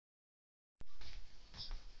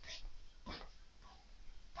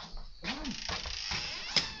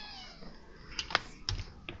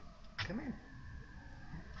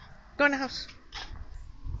Go in the house.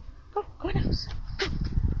 Go in the house. Go.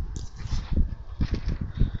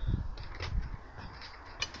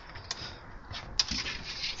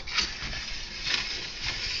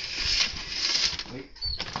 Wait.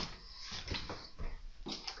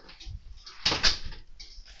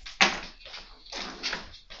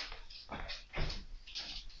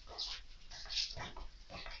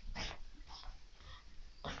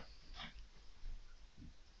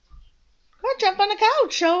 Go jump on the couch.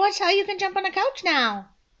 Show us how you can jump on the couch now.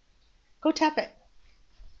 Go tap it.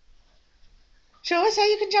 Show us how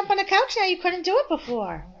you can jump on the couch now. You couldn't do it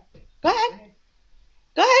before. Go ahead.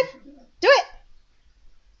 Go ahead. Do it.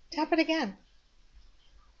 Tap it again.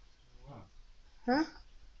 Huh?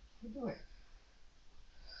 Do it.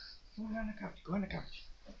 Go on the couch. Go on the couch.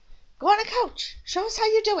 Go on the couch. Show us how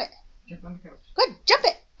you do it. Jump on the couch. Good. Jump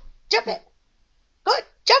it. Jump it. Good.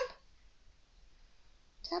 Jump.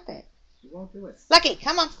 Tap it. You won't do it. Lucky,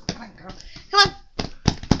 come on. Come on, girl. Come on.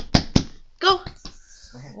 Go.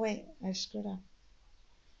 Go ahead. Wait, I screwed up.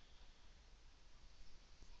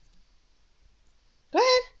 Go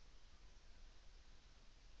ahead.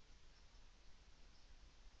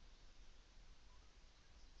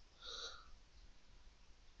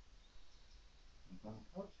 Jump on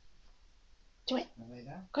the couch. Do it. Now lay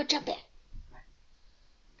down. Go jump it.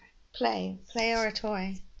 Play. Play or a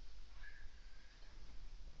toy.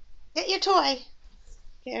 Get your toy.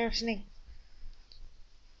 Get her a snake.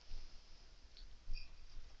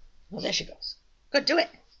 Oh, there she goes. Good, do it.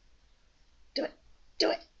 Do it.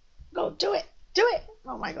 Do it. Go, do it. Do it.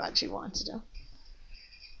 Oh my God, she wants to.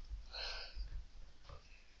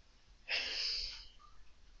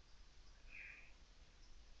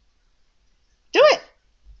 Do it.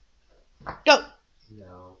 Go.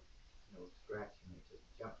 No. No scratching. Just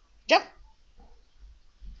jump. Jump.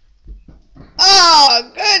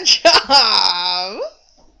 Oh, good job.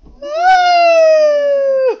 Woo!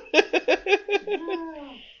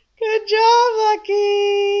 Good job,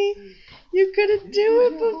 Lucky. You couldn't do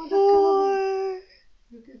it before.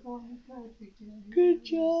 Good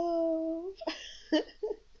job.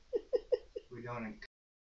 We're doing